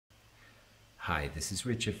Hi, this is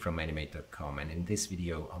Richard from animate.com, and in this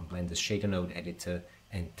video on Blender's shadernode editor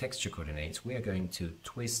and texture coordinates we are going to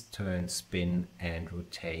twist, turn, spin and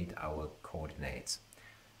rotate our coordinates.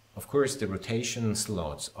 Of course, the rotation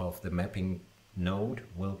slots of the mapping node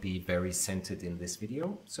will be very centered in this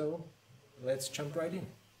video, so let's jump right in.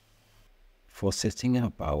 For setting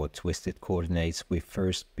up our twisted coordinates, we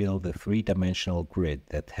first build a three-dimensional grid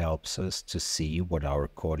that helps us to see what our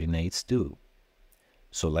coordinates do.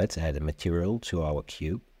 So let's add a material to our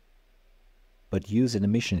cube, but use an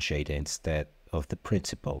emission shader instead of the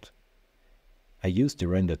principled. I use the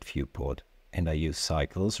rendered viewport, and I use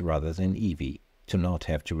cycles rather than Eevee to not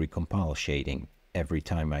have to recompile shading every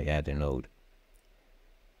time I add a node.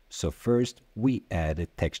 So first we add a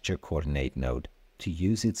texture coordinate node to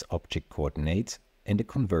use its object coordinates and a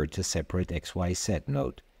converter separate XYZ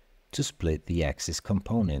node to split the axis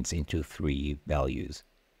components into three values.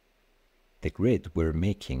 The grid we're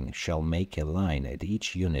making shall make a line at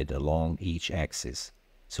each unit along each axis,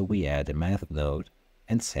 so we add a math node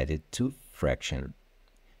and set it to fraction.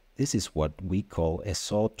 This is what we a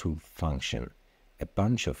sawtooth function, a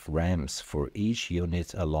bunch of rams for each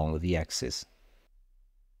unit along the axis.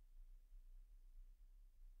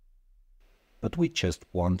 But we just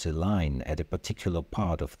want a line at a particular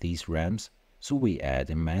part of these rams, so we add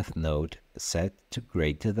a math node set to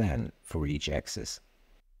greater than for each axis.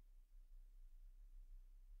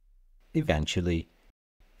 Eventually,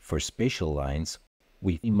 for spatial lines,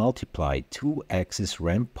 we multiply two axis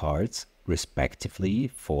ramp parts respectively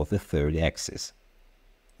for the third axis.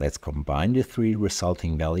 Let's combine the three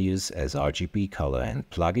resulting values as RGB color and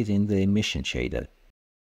plug it in the emission shader.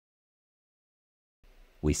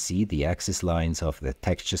 We see the axis lines of the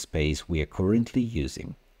texture space we are currently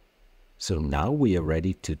using. So now we are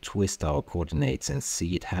ready to twist our coordinates and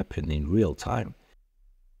see it happen in real time.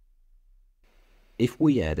 If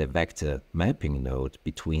we add a vector mapping node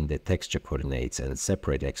between the texture coordinates and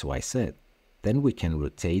separate XYZ, then we can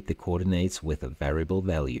rotate the coordinates with a variable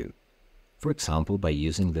value. For example, by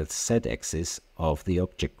using the z-axis of the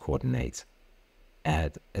object coordinates.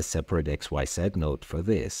 Add a separate XYZ node for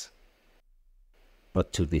this.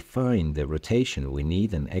 But to define the rotation, we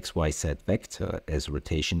need an XYZ vector as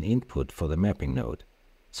rotation input for the mapping node.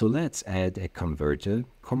 So let's add a converter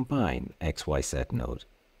combine XYZ node.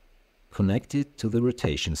 Connect it to the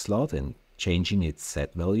rotation slot, and changing its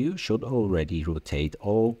set value should already rotate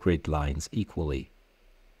all grid lines equally.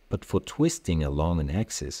 But for twisting along an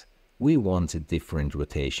axis, we want a different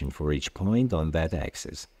rotation for each point on that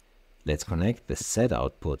axis. Let's connect the set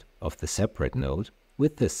output of the separate node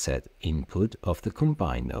with the set input of the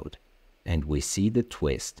combine node, and we see the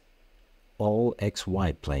twist. All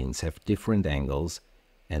XY planes have different angles,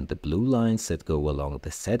 and the blue lines that go along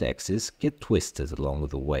the z-axis get twisted along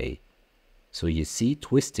the way. So you see,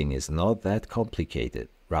 twisting is not that complicated.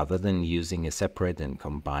 Rather than using a separate and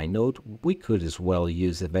combine node, we could as well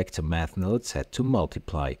use a vector math node set to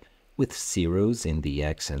multiply with zeros in the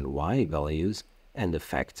x and y values and a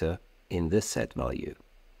factor in the z value.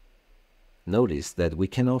 Notice that we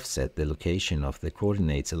can offset the location of the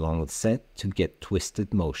coordinates along the z to get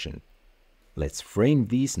twisted motion. Let's frame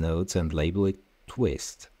these nodes and label it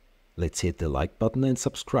twist. Let's hit the like button and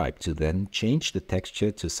subscribe to then change the texture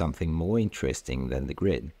to something more interesting than the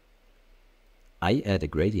grid. I add a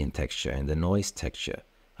gradient texture and a noise texture.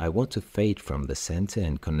 I want to fade from the center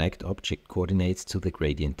and connect object coordinates to the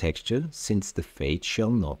gradient texture, since the fade shall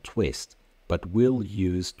not twist, but will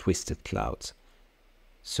use twisted clouds.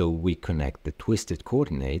 So we connect the twisted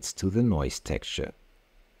coordinates to the noise texture.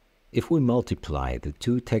 If we multiply the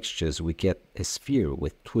two textures, we get a sphere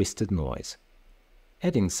with twisted noise.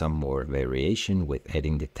 Adding some more variation with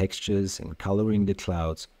adding the textures and coloring the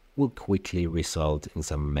clouds will quickly result in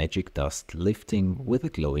some magic dust lifting with a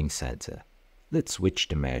glowing center. Let's switch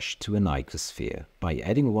the mesh to an icosphere by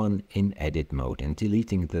adding one in edit mode and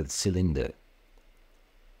deleting the cylinder.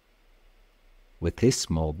 With this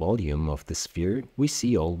small volume of the sphere, we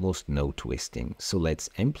see almost no twisting, so let's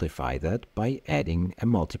amplify that by adding a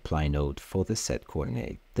multiply node for the z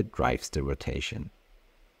coordinate that drives the rotation.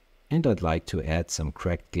 And I'd like to add some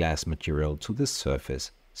cracked glass material to the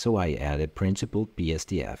surface, so I added principled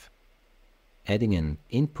BSDF. Adding an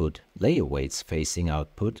input layer weights facing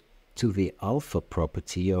output to the alpha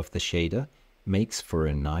property of the shader makes for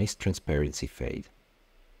a nice transparency fade.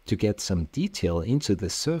 To get some detail into the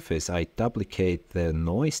surface, I duplicate the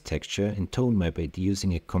noise texture and tone map it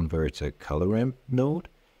using a converter color ramp node,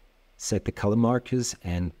 set the color markers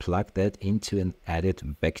and plug that into an added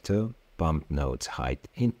vector bump node's height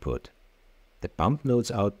input. The bump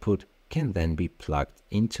node's output can then be plugged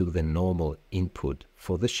into the normal input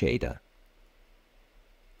for the shader.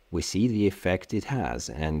 we see the effect it has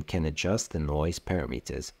and can adjust the noise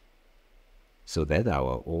parameters, so that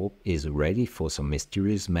our orb is ready for some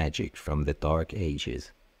mysterious magic from the dark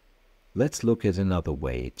ages. Let's look at another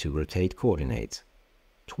way to rotate coordinates.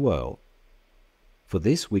 Twirl. For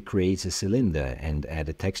this we create a cylinder and add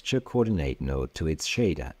a texture coordinate node to its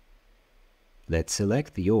shader. Let's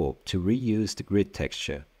select the orb to reuse the grid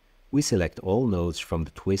texture. We select all nodes from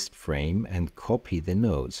the twist frame and copy the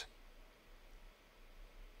nodes,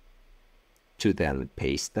 to then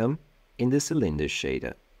paste them in the cylinder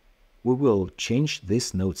shader. We will change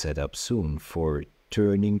this node setup soon for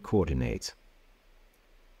turning coordinates.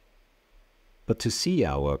 But to see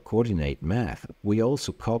our coordinate math, we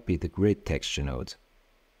also copy the grid texture node.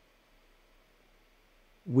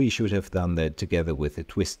 We should have done that together with the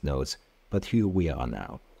twist nodes, but here we are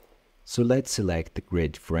now. So let's select the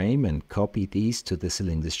grid frame and copy these to the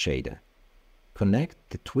cylinder shader. Connect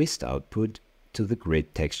the twist output to the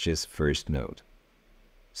grid texture's first node,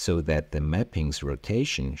 so that the mapping's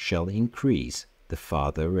rotation shall increase the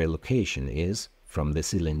farther a location is from the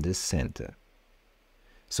cylinder's center.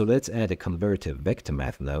 So let's add a converter vector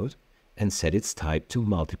math node and set its type to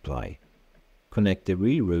multiply. Connect the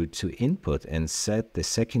reroute to input and set the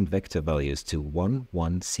second vector values to 1,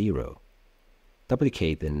 1, 0.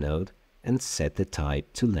 Duplicate the node and set the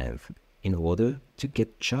type to length in order to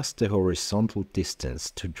get just the horizontal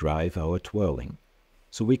distance to drive our twirling.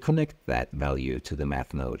 So we connect that value to the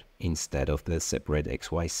math node instead of the separate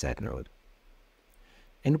XYZ node.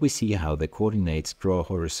 And we see how the coordinates draw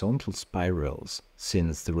horizontal spirals,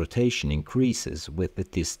 since the rotation increases with the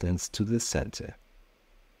distance to the center.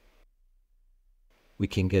 We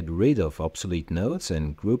can get rid of obsolete nodes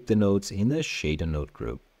and group the nodes in a shader node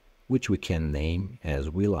group, which we can name as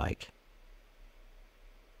we like.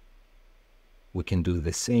 We can do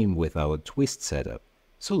the same with our twist setup.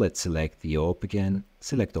 So let's select the orb again,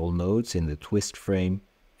 select all nodes in the twist frame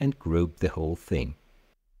and group the whole thing.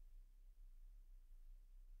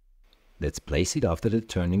 Let's place it after the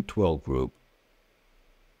turning twirl group.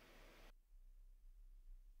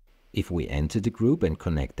 If we enter the group and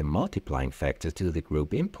connect the multiplying factor to the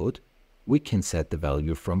group input, we can set the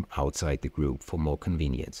value from outside the group for more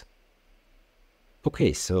convenience.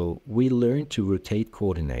 Okay, so we learned to rotate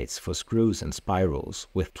coordinates for screws and spirals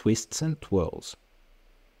with twists and twirls.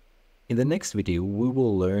 In the next video, we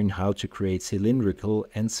will learn how to create cylindrical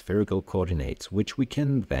and spherical coordinates, which we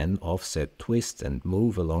can then offset, twist and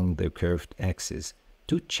move along the curved axis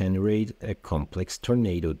to generate a complex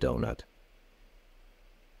tornado donut.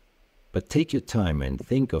 But take your time and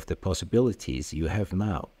think of the possibilities you have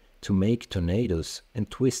now to make tornadoes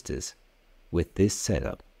and twisters with this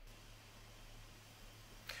setup.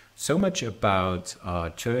 So much about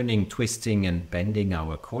turning, twisting and bending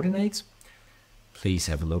our coordinates. Please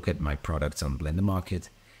have a look at my products on Blender Market.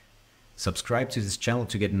 Subscribe to this channel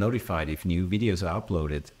to get notified if new videos are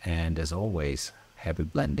uploaded. And as always, happy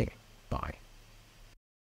blending. Bye.